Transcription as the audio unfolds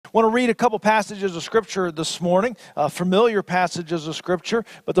I want to read a couple passages of Scripture this morning, familiar passages of Scripture,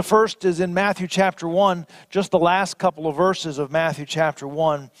 but the first is in Matthew chapter 1, just the last couple of verses of Matthew chapter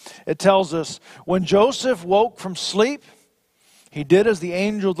 1. It tells us, when Joseph woke from sleep, he did as the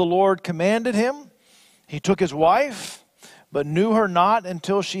angel of the Lord commanded him. He took his wife, but knew her not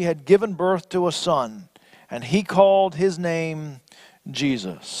until she had given birth to a son, and he called his name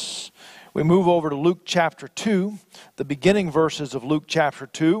Jesus. We move over to Luke chapter 2, the beginning verses of Luke chapter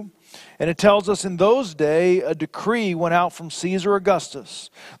 2. And it tells us, in those days a decree went out from Caesar Augustus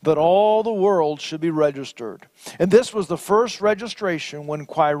that all the world should be registered. And this was the first registration when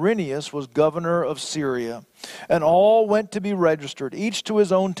Quirinius was governor of Syria. And all went to be registered, each to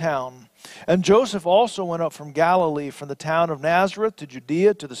his own town. And Joseph also went up from Galilee, from the town of Nazareth to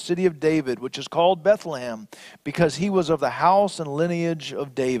Judea, to the city of David, which is called Bethlehem, because he was of the house and lineage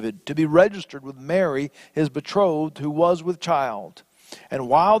of David, to be registered with Mary, his betrothed, who was with child. And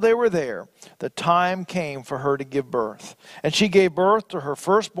while they were there, the time came for her to give birth. And she gave birth to her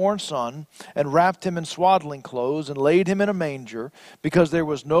firstborn son, and wrapped him in swaddling clothes, and laid him in a manger, because there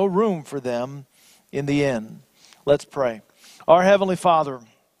was no room for them in the inn. Let's pray. Our Heavenly Father,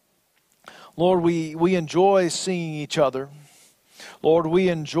 Lord, we enjoy seeing each other. Lord, we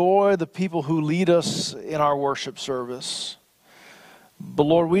enjoy the people who lead us in our worship service. But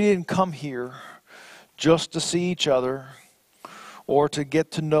Lord, we didn't come here just to see each other or to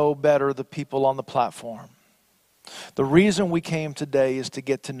get to know better the people on the platform. The reason we came today is to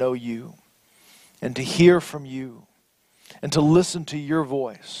get to know you and to hear from you and to listen to your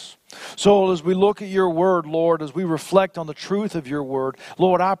voice. So as we look at your word, Lord, as we reflect on the truth of your word,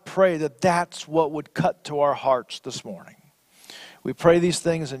 Lord, I pray that that's what would cut to our hearts this morning. We pray these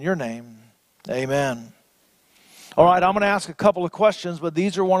things in your name. Amen. All right, I'm going to ask a couple of questions, but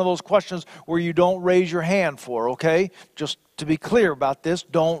these are one of those questions where you don't raise your hand for, okay? Just to be clear about this,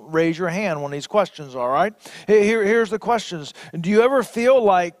 don't raise your hand when these questions, all right? Here's the questions. Do you ever feel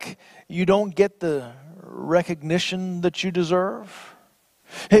like you don't get the recognition that you deserve?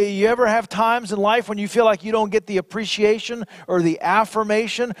 Hey, you ever have times in life when you feel like you don't get the appreciation or the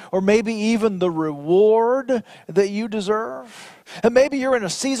affirmation or maybe even the reward that you deserve? And maybe you're in a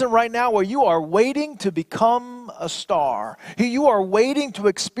season right now where you are waiting to become a star. You are waiting to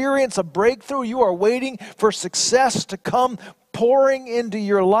experience a breakthrough. You are waiting for success to come pouring into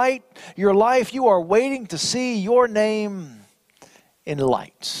your life. You are waiting to see your name in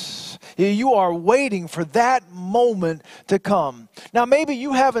lights. You are waiting for that moment to come. Now, maybe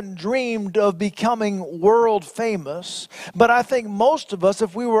you haven't dreamed of becoming world famous, but I think most of us,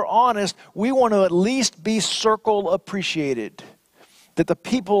 if we were honest, we want to at least be circle appreciated. That the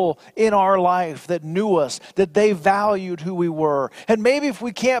people in our life that knew us, that they valued who we were. And maybe if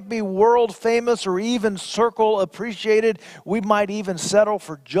we can't be world famous or even circle appreciated, we might even settle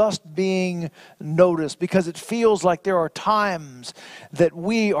for just being noticed, because it feels like there are times that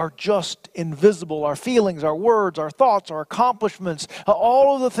we are just invisible. Our feelings, our words, our thoughts, our accomplishments,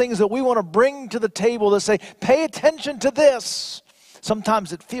 all of the things that we want to bring to the table that say, pay attention to this.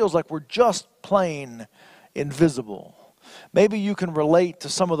 Sometimes it feels like we're just plain invisible. Maybe you can relate to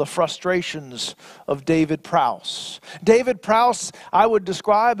some of the frustrations of David Prowse. David Prowse, I would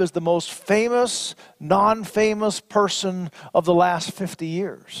describe as the most famous, non-famous person of the last 50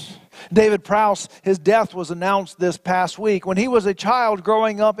 years. David Prowse, his death was announced this past week. When he was a child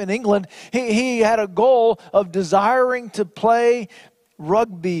growing up in England, he had a goal of desiring to play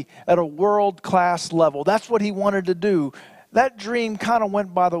rugby at a world-class level. That's what he wanted to do. That dream kind of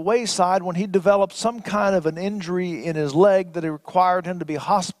went by the wayside when he developed some kind of an injury in his leg that required him to be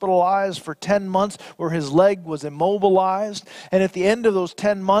hospitalized for 10 months, where his leg was immobilized. And at the end of those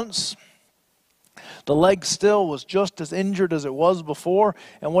 10 months, the leg still was just as injured as it was before.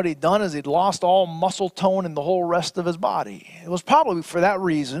 And what he'd done is he'd lost all muscle tone in the whole rest of his body. It was probably for that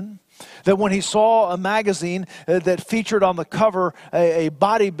reason that when he saw a magazine that featured on the cover a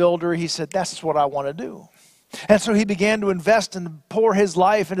bodybuilder, he said, that's what I want to do. And so he began to invest and pour his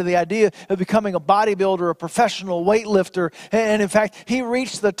life into the idea of becoming a bodybuilder, a professional weightlifter. And in fact, he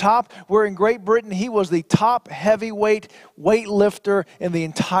reached the top where in Great Britain he was the top heavyweight weightlifter in the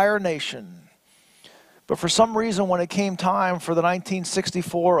entire nation. But for some reason, when it came time for the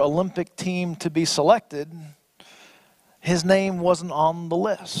 1964 Olympic team to be selected, his name wasn't on the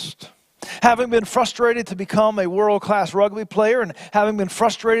list. Having been frustrated to become a world-class rugby player and having been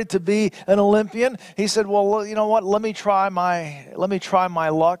frustrated to be an Olympian, he said, well, you know what, let me try my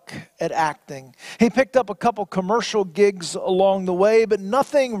luck at acting. He picked up a couple commercial gigs along the way, but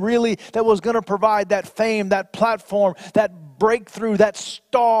nothing really that was going to provide that fame, that platform, that breakthrough, that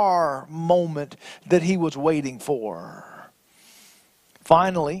star moment that he was waiting for.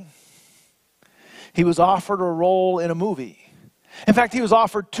 Finally, he was offered a role in a movie. In fact, he was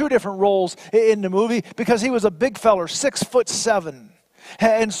offered 2 different roles in the movie because he was a big feller, 6'7".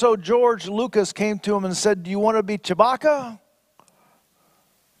 And so George Lucas came to him and said, do you want to be Chewbacca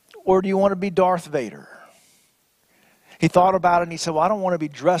or do you want to be Darth Vader? He thought about it and he said, well, I don't want to be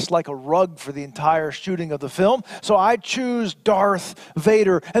dressed like a rug for the entire shooting of the film, so I choose Darth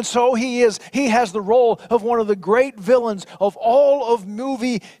Vader. And so he has the role of one of the great villains of all of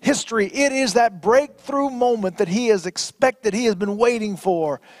movie history. It is that breakthrough moment that he has expected, he has been waiting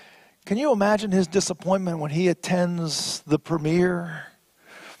for. Can you imagine his disappointment when he attends the premiere?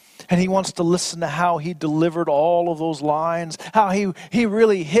 And he wants to listen to how he delivered all of those lines, how he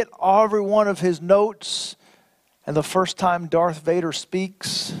really hit every one of his notes. And the first time Darth Vader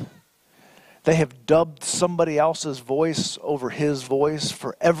speaks, they have dubbed somebody else's voice over his voice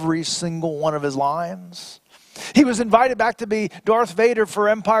for every single one of his lines. He was invited back to be Darth Vader for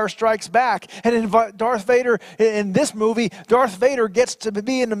Empire Strikes Back. And in Darth Vader, in this movie, Darth Vader gets to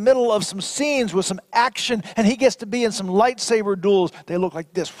be in the middle of some scenes with some action, and he gets to be in some lightsaber duels. They look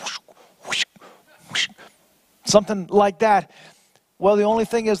like this. Whoosh, whoosh, whoosh. Something like that. Well, the only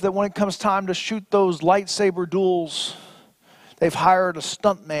thing is that when it comes time to shoot those lightsaber duels, they've hired a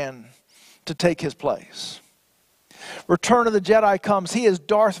stuntman to take his place. Return of the Jedi comes. He is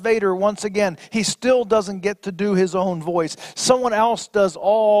Darth Vader once again. He still doesn't get to do his own voice. Someone else does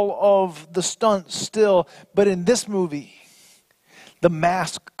all of the stunts still. But in this movie, the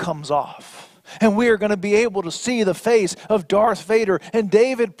mask comes off. And we are going to be able to see the face of Darth Vader. And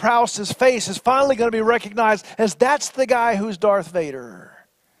David Prowse's face is finally going to be recognized as that's the guy who's Darth Vader.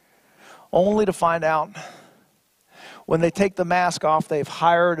 Only to find out when they take the mask off, they've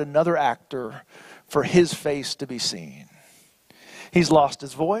hired another actor for his face to be seen. He's lost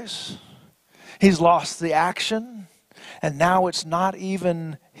his voice. He's lost the action. And now it's not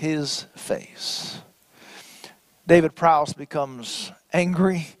even his face. David Prowse becomes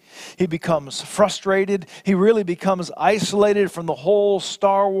angry. He becomes frustrated. He really becomes isolated from the whole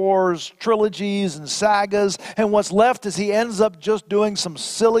Star Wars trilogies and sagas. And what's left is he ends up just doing some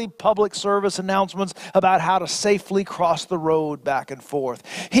silly public service announcements about how to safely cross the road back and forth.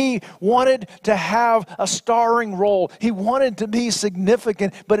 He wanted to have a starring role. He wanted to be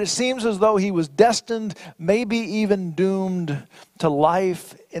significant, but it seems as though he was destined, maybe even doomed to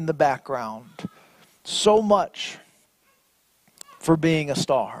life in the background. So much for being a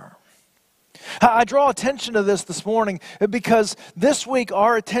star. I draw attention to this morning because this week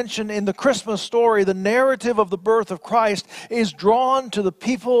our attention in the Christmas story, the narrative of the birth of Christ, is drawn to the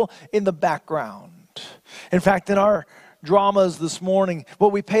people in the background. In fact, in our dramas this morning,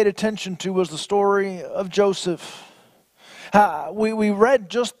 what we paid attention to was the story of Joseph. We read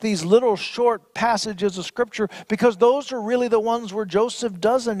just these little short passages of Scripture because those are really the ones where Joseph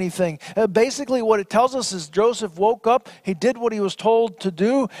does anything. Basically what it tells us is Joseph woke up, he did what he was told to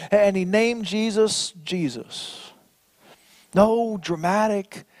do, and he named Jesus, Jesus. No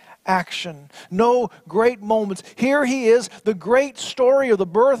dramatic action, no great moments. Here he is, the great story of the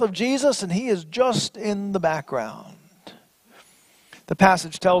birth of Jesus, and he is just in the background. The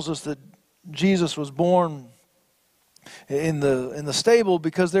passage tells us that Jesus was born in the stable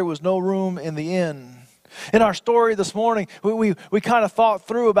because there was no room in the inn. In our story this morning, we kind of thought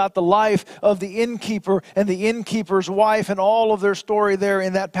through about the life of the innkeeper and the innkeeper's wife and all of their story there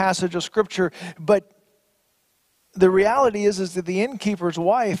in that passage of Scripture. But the reality is that the innkeeper's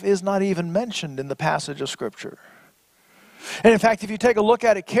wife is not even mentioned in the passage of Scripture. And in fact, if you take a look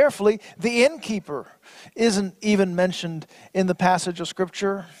at it carefully, the innkeeper isn't even mentioned in the passage of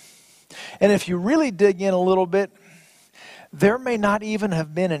Scripture. And if you really dig in a little bit, there may not even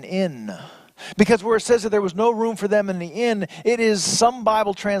have been an inn. Because where it says that there was no room for them in the inn, it is, some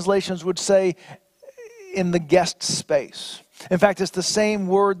Bible translations would say, in the guest space. In fact, it's the same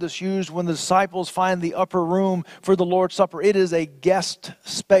word that's used when the disciples find the upper room for the Lord's Supper. It is a guest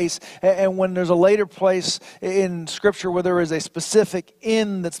space. And when there's a later place in Scripture where there is a specific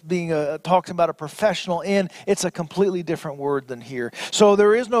inn that's being talked about, a professional inn, it's a completely different word than here. So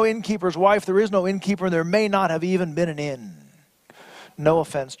there is no innkeeper's wife, there is no innkeeper, and there may not have even been an inn. No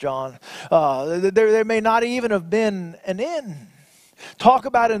offense, John. There may not even have been an inn. Talk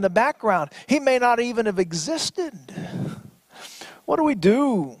about it in the background. He may not even have existed. What do we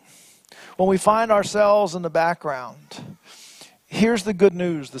do when we find ourselves in the background? Here's the good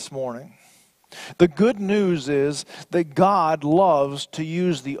news this morning. The good news is that God loves to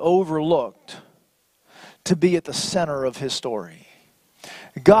use the overlooked to be at the center of His story.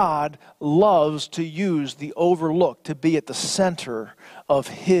 God loves to use the overlooked to be at the center of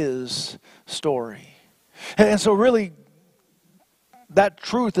His story. And so really, that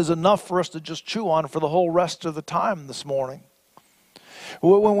truth is enough for us to just chew on for the whole rest of the time this morning.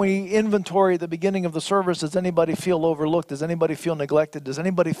 When we inventory at the beginning of the service, does anybody feel overlooked? Does anybody feel neglected? Does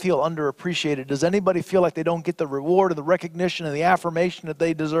anybody feel underappreciated? Does anybody feel like they don't get the reward or the recognition and the affirmation that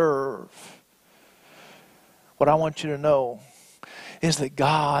they deserve? What I want you to know is that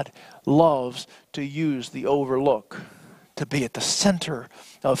God loves to use the overlook to be at the center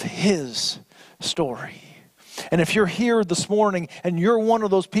of His story. And if you're here this morning and you're one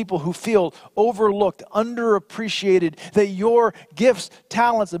of those people who feel overlooked, underappreciated, that your gifts,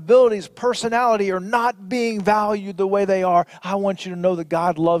 talents, abilities, personality are not being valued the way they are, I want you to know that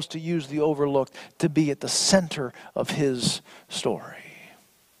God loves to use the overlooked to be at the center of His story.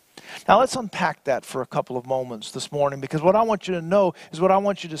 Now let's unpack that for a couple of moments this morning, because what I want you to know is what I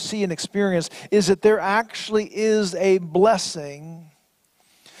want you to see and experience is that there actually is a blessing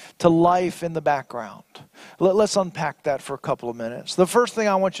to life in the background. Let's unpack that for a couple of minutes. The first thing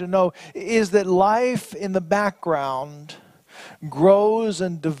I want you to know is that life in the background grows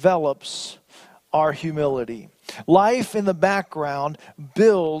and develops our humility. Life in the background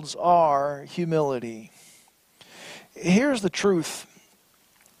builds our humility. Here's the truth.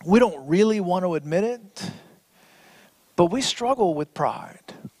 We don't really want to admit it, but we struggle with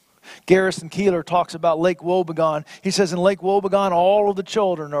pride. Garrison Keillor talks about Lake Wobegon. He says in Lake Wobegon, all of the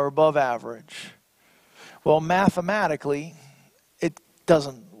children are above average. Well, mathematically, it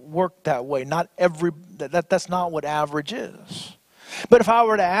doesn't work that way. That's not what average is. But if I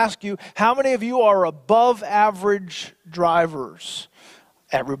were to ask you, how many of you are above average drivers?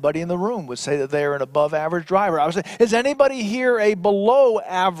 Everybody in the room would say that they're an above average driver. I would say, is anybody here a below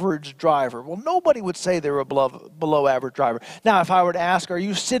average driver? Well, nobody would say they're a below average driver. Now, if I were to ask, are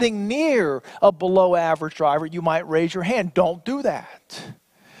you sitting near a below average driver? You might raise your hand. Don't do that.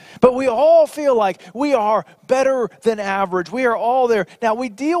 But we all feel like we are better than average. We are all there. Now, we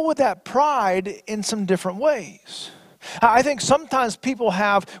deal with that pride in some different ways. I think sometimes people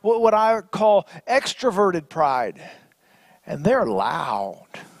have what I call extroverted pride. And they're loud.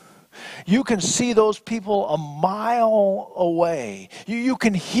 You can see those people a mile away. You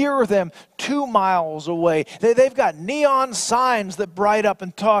can hear them 2 miles away. They've got neon signs that bright up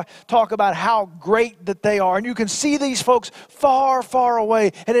and talk about how great that they are. And you can see these folks far, far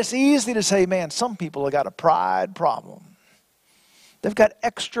away. And it's easy to say, man, some people have got a pride problem. They've got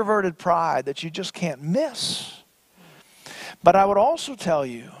extroverted pride that you just can't miss. But I would also tell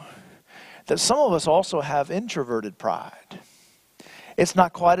you that some of us also have introverted pride. It's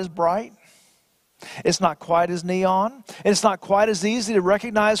not quite as bright. It's not quite as neon. It's not quite as easy to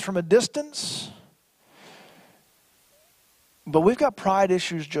recognize from a distance. But we've got pride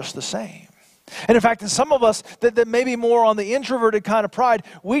issues just the same. And in fact, in some of us that may be more on the introverted kind of pride,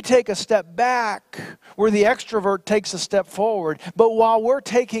 we take a step back where the extrovert takes a step forward. But while we're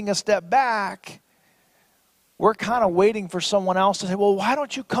taking a step back, we're kind of waiting for someone else to say, well, why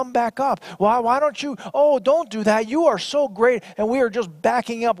don't you come back up? Why don't you, oh, don't do that. You are so great. And we are just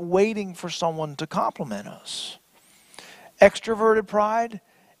backing up, waiting for someone to compliment us. Extroverted pride,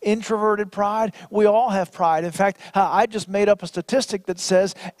 introverted pride, we all have pride. In fact, I just made up a statistic that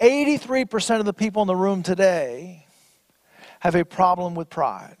says 83% of the people in the room today have a problem with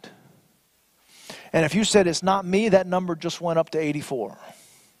pride. And if you said it's not me, that number just went up to 84.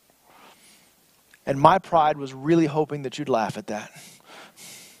 And my pride was really hoping that you'd laugh at that.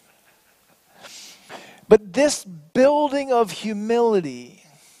 But this building of humility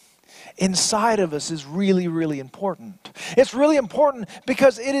inside of us is really, really important. It's really important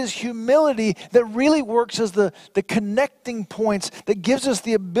because it is humility that really works as the connecting points that gives us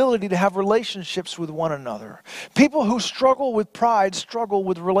the ability to have relationships with one another. People who struggle with pride struggle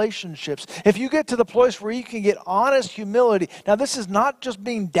with relationships. If you get to the place where you can get honest humility, now this is not just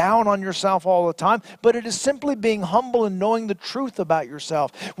being down on yourself all the time, but it is simply being humble and knowing the truth about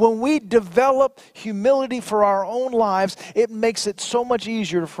yourself. When we develop humility for our own lives, it makes it so much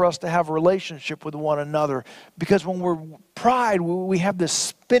easier for us to have a relationship with one another, because when we're pride, we have this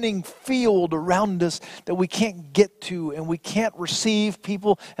spinning field around us that we can't get to, and we can't receive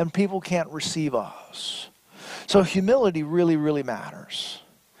people, and people can't receive us. So humility really, really matters.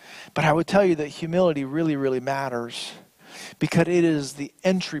 But I would tell you that humility really, really matters because it is the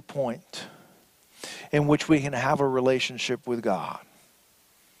entry point in which we can have a relationship with God.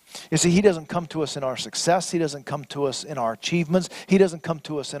 You see, He doesn't come to us in our success. He doesn't come to us in our achievements. He doesn't come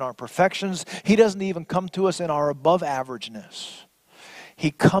to us in our perfections. He doesn't even come to us in our above averageness.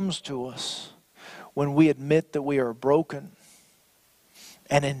 He comes to us when we admit that we are broken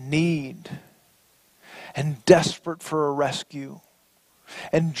and in need and desperate for a rescue.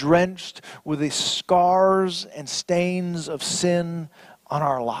 and drenched with the scars and stains of sin on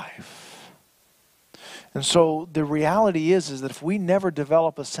our life. And so the reality is that if we never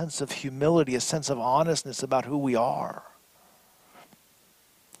develop a sense of humility, a sense of honestness about who we are,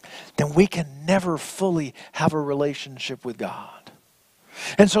 then we can never fully have a relationship with God.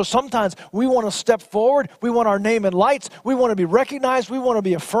 And so sometimes we want to step forward, we want our name in lights, we want to be recognized, we want to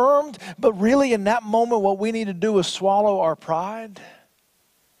be affirmed, but really in that moment what we need to do is swallow our pride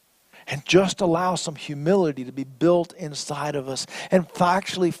and just allow some humility to be built inside of us and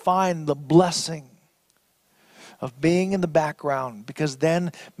actually find the blessing of being in the background, because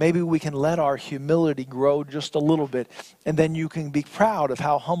then maybe we can let our humility grow just a little bit, and then you can be proud of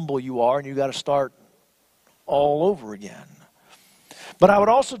how humble you are, and you got to start all over again. But I would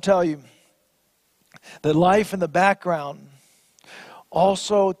also tell you that life in the background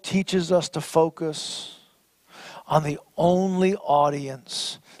also teaches us to focus on the only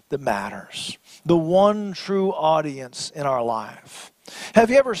audience that matters, the one true audience in our life. Have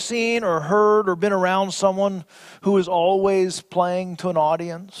you ever seen or heard or been around someone who is always playing to an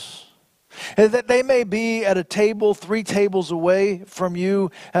audience? That they may be at a table 3 tables away from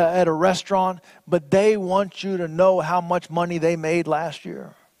you at a restaurant, but they want you to know how much money they made last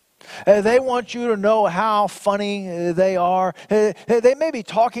year. They want you to know how funny they are. They may be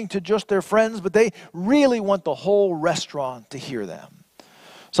talking to just their friends, but they really want the whole restaurant to hear them.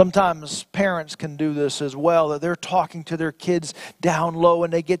 Sometimes parents can do this as well, that they're talking to their kids down low,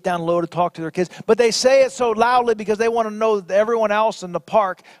 and they get down low to talk to their kids. But they say it so loudly because they want to know that everyone else in the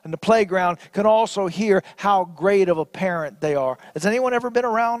park and the playground can also hear how great of a parent they are. Has anyone ever been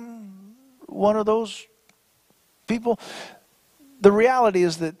around one of those people? The reality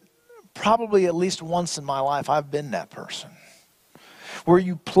is that probably at least once in my life I've been that person, where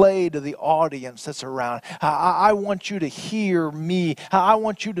you play to the audience that's around. I want you to hear me. I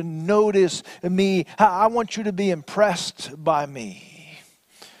want you to notice me. I want you to be impressed by me.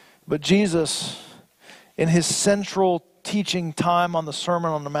 But Jesus, in his central teaching time on the Sermon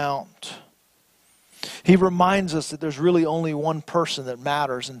on the Mount, he reminds us that there's really only one person that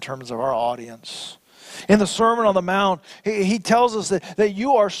matters in terms of our audience. In the Sermon on the Mount, he tells us that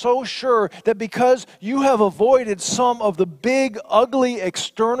you are so sure that because you have avoided some of the big, ugly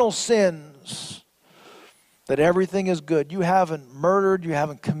external sins, that everything is good. You haven't murdered, you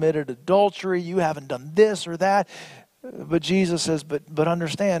haven't committed adultery, you haven't done this or that. But Jesus says, but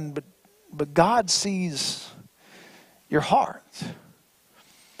understand, but God sees your heart.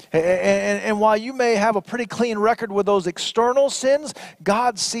 And while you may have a pretty clean record with those external sins,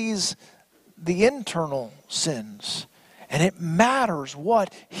 God sees the internal sins, and it matters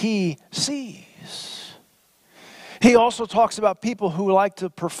what he sees. He also talks about people who like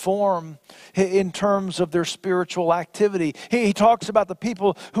to perform in terms of their spiritual activity. He talks about the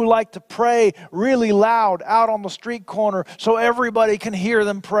people who like to pray really loud out on the street corner so everybody can hear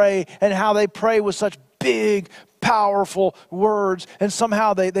them pray, and how they pray with such big, powerful words, and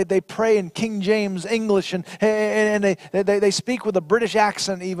somehow they pray in King James English, and they speak with a British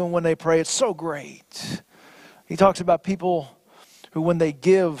accent even when they pray. It's so great. He talks about people who, when they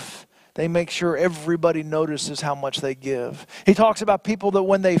give, they make sure everybody notices how much they give. He talks about people that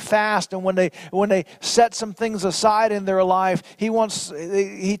when they fast and when they set some things aside in their life,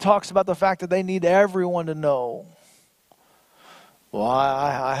 he talks about the fact that they need everyone to know. Well,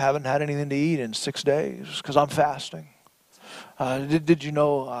 I haven't had anything to eat in 6 days because I'm fasting. Did you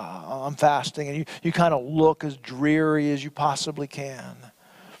know I'm fasting? And you kind of look as dreary as you possibly can.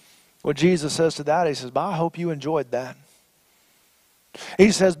 What Jesus says to that, he says, I hope you enjoyed that.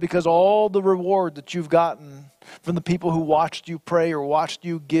 He says, because all the reward that you've gotten from the people who watched you pray or watched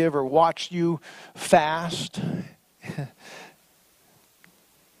you give or watched you fast,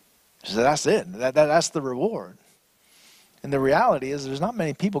 so that's it. That's the reward. And the reality is there's not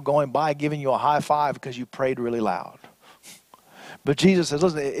many people going by giving you a high five because you prayed really loud. But Jesus says,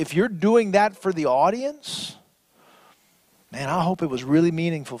 listen, if you're doing that for the audience, man, I hope it was really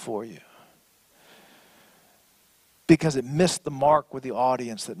meaningful for you. Because it missed the mark with the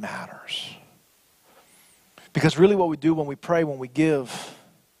audience that matters. Because really what we do when we pray, when we give,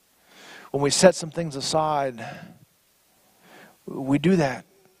 when we set some things aside, we do that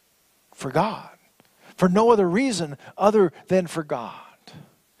for God. For no other reason other than for God.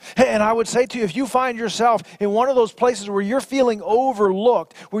 And I would say to you, if you find yourself in one of those places where you're feeling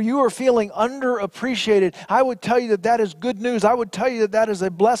overlooked, where you are feeling underappreciated, I would tell you that that is good news. I would tell you that that is a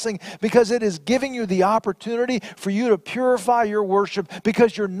blessing, because it is giving you the opportunity for you to purify your worship,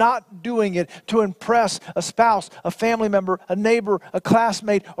 because you're not doing it to impress a spouse, a family member, a neighbor, a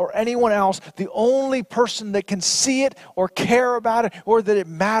classmate, or anyone else. The only person that can see it or care about it or that it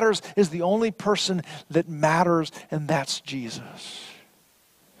matters is the only person that matters, and that's Jesus.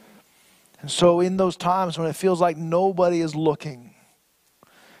 And so in those times when it feels like nobody is looking,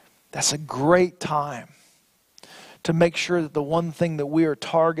 that's a great time to make sure that the one thing that we are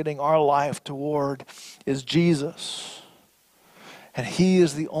targeting our life toward is Jesus. And He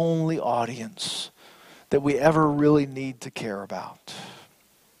is the only audience that we ever really need to care about.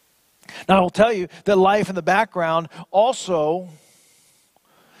 Now, I will tell you that life in the background also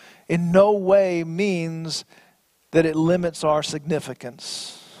in no way means that it limits our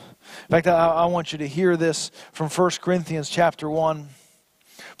significance. In fact, I want you to hear this from 1 Corinthians chapter 1.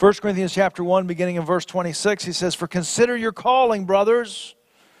 1 Corinthians chapter 1, beginning in verse 26, he says, "For consider your calling, brothers."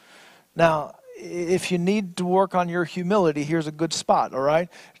 Now, if you need to work on your humility, here's a good spot, all right?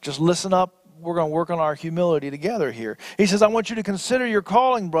 Just listen up. We're going to work on our humility together here. He says, "I want you to consider your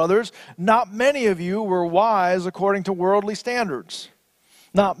calling, brothers. Not many of you were wise according to worldly standards.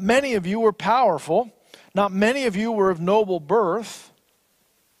 Not many of you were powerful. Not many of you were of noble birth.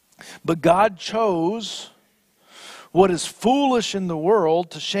 But God chose what is foolish in the world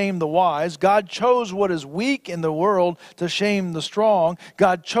to shame the wise. God chose what is weak in the world to shame the strong.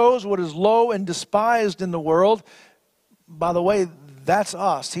 God chose what is low and despised in the world." By the way, that's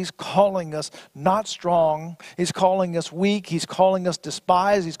us. He's calling us not strong. He's calling us weak. He's calling us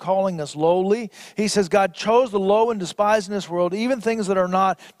despised. He's calling us lowly. He says God chose the low and despised in this world, even things that are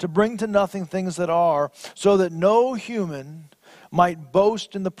not, to bring to nothing things that are, so that no human might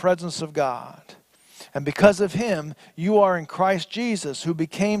boast in the presence of God. And because of Him, you are in Christ Jesus, who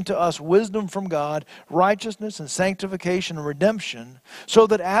became to us wisdom from God, righteousness and sanctification and redemption, so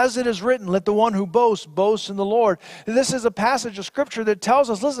that as it is written, let the one who boasts, boast in the Lord. This is a passage of Scripture that tells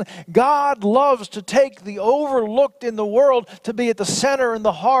us, listen, God loves to take the overlooked in the world to be at the center and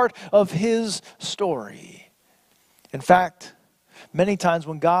the heart of His story. In fact, many times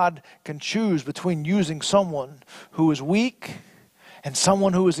when God can choose between using someone who is weak and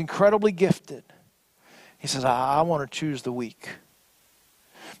someone who is incredibly gifted, He says, I want to choose the weak,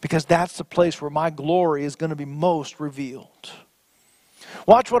 because that's the place where my glory is going to be most revealed.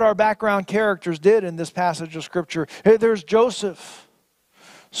 Watch what our background characters did in this passage of Scripture. Hey, there's Joseph.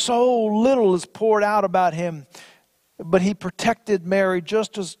 So little is poured out about him, but he protected Mary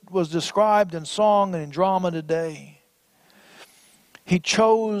just as was described in song and in drama today. He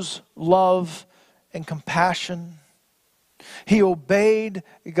chose love and compassion. He obeyed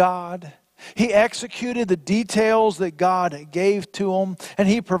God. He executed the details that God gave to him, and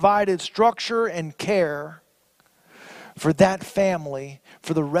he provided structure and care for that family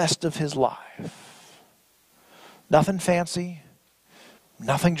for the rest of his life. Nothing fancy,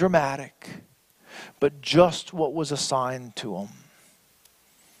 nothing dramatic, but just what was assigned to him.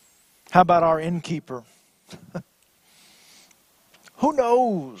 How about our innkeeper? Who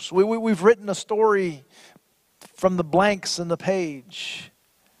knows? We've written a story from the blanks in the page.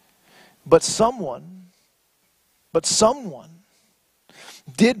 But someone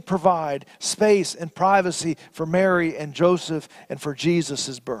did provide space and privacy for Mary and Joseph and for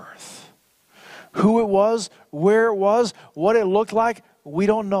Jesus' birth. Who it was, where it was, what it looked like, we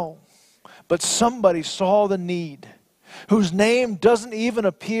don't know. But somebody saw the need, whose name doesn't even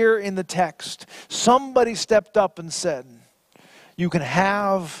appear in the text. Somebody stepped up and said, "You can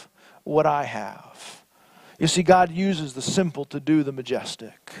have what I have." You see, God uses the simple to do the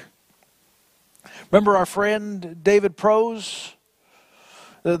majestic. Remember our friend David Prose,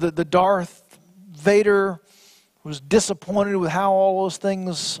 the Darth Vader, who was disappointed with how all those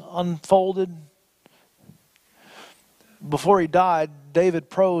things unfolded? Before he died, David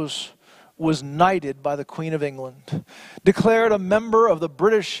Prose was knighted by the Queen of England, declared a member of the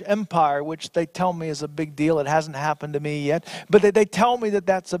British Empire, which they tell me is a big deal. It hasn't happened to me yet, but they tell me that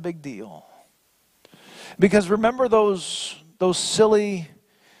that's a big deal. Because remember those silly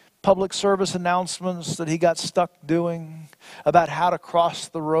public service announcements that he got stuck doing about how to cross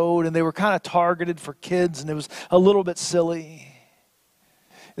the road, and they were kind of targeted for kids, and it was a little bit silly.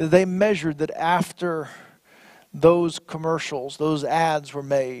 They measured that after those commercials, those ads were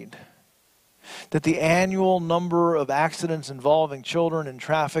made, that the annual number of accidents involving children in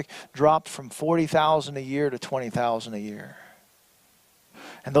traffic dropped from 40,000 a year to 20,000 a year.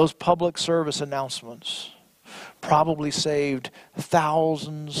 And those public service announcements probably saved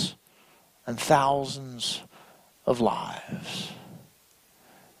thousands and thousands of lives.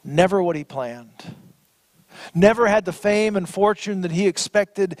 Never what he planned. Never had the fame and fortune that he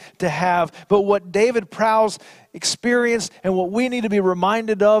expected to have. But what David Prowse experienced and what we need to be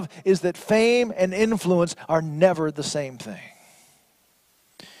reminded of is that fame and influence are never the same thing.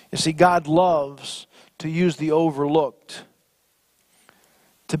 You see, God loves to use the overlooked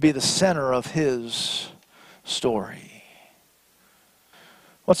to be the center of his story.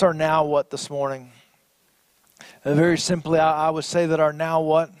 What's our now what this morning? Very simply, I would say that our now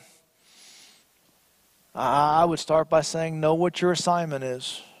what? I would start by saying, know what your assignment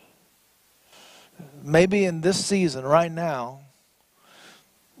is. Maybe in this season, right now,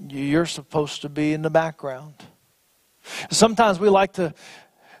 you're supposed to be in the background. Sometimes we like to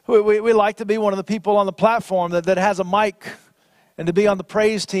be one of the people on the platform that has a mic and to be on the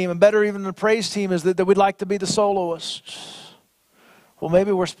praise team. And better even than the praise team is that we'd like to be the soloist. Well,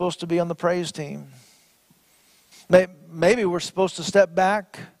 maybe we're supposed to be on the praise team. Maybe we're supposed to step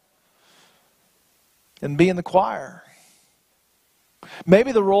back and be in the choir.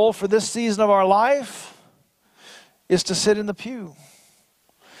 Maybe the role for this season of our life is to sit in the pew.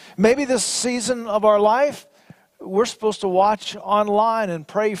 Maybe this season of our life, we're supposed to watch online and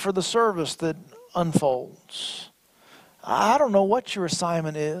pray for the service that unfolds. I don't know what your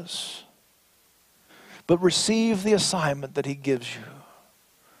assignment is, but receive the assignment that he gives you.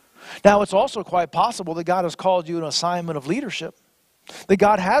 Now, it's also quite possible that God has called you an assignment of leadership. That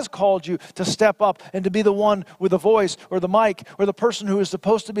God has called you to step up and to be the one with the voice or the mic or the person who is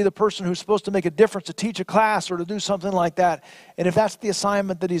supposed to be the person who's supposed to make a difference, to teach a class or to do something like that. And if that's the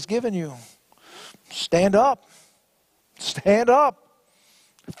assignment that he's given you, stand up. Stand up.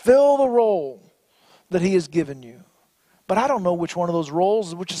 Fill the role that he has given you. But I don't know which one of those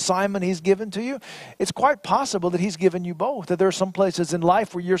roles, which assignment he's given to you. It's quite possible that he's given you both. That there are some places in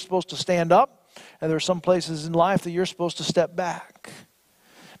life where you're supposed to stand up, and there are some places in life that you're supposed to step back.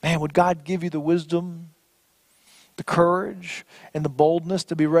 Man, would God give you the wisdom, the courage, and the boldness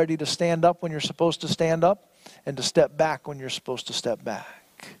to be ready to stand up when you're supposed to stand up and to step back when you're supposed to step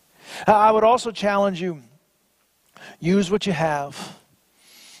back. I would also challenge you, use what you have.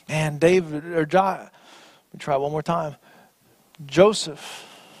 And David, or John, let me try one more time. Joseph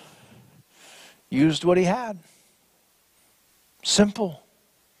used what he had. Simple.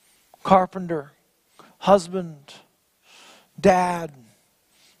 Carpenter, husband, dad,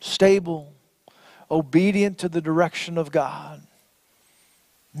 stable, obedient to the direction of God.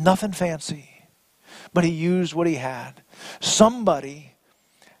 Nothing fancy, but he used what he had. Somebody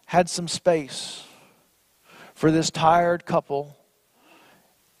had some space for this tired couple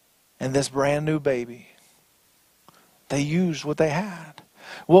and this brand new baby. They used what they had.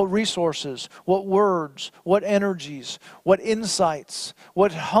 What resources, what words, what energies, what insights,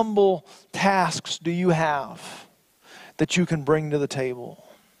 what humble tasks do you have that you can bring to the table?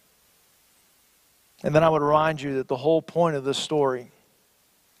 And then I would remind you that the whole point of this story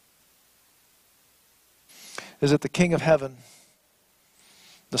is that the King of Heaven,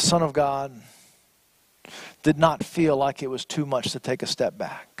 the Son of God, did not feel like it was too much to take a step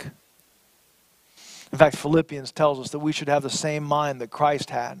back. In fact, Philippians tells us that we should have the same mind that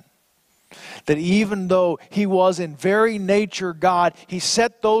Christ had. That even though he was in very nature God, he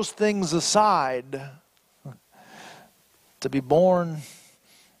set those things aside to be born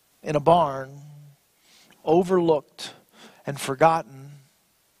in a barn, overlooked and forgotten,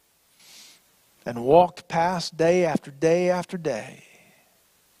 and walked past day after day after day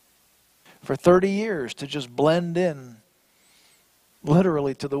for 30 years to just blend in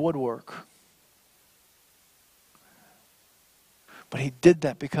literally to the woodwork. But he did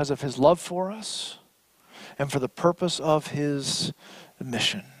that because of his love for us and for the purpose of his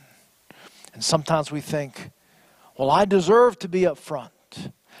mission. And sometimes we think, well, I deserve to be up front.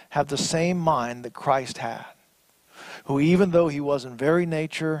 Have the same mind that Christ had, who even though he was in very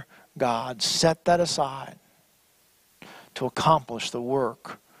nature God, set that aside to accomplish the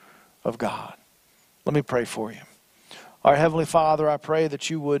work of God. Let me pray for you. Our Heavenly Father, I pray that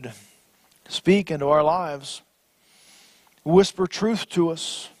you would speak into our lives. Whisper truth to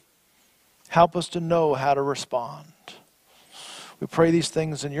us. Help us to know how to respond. We pray these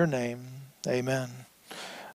things in your name. Amen.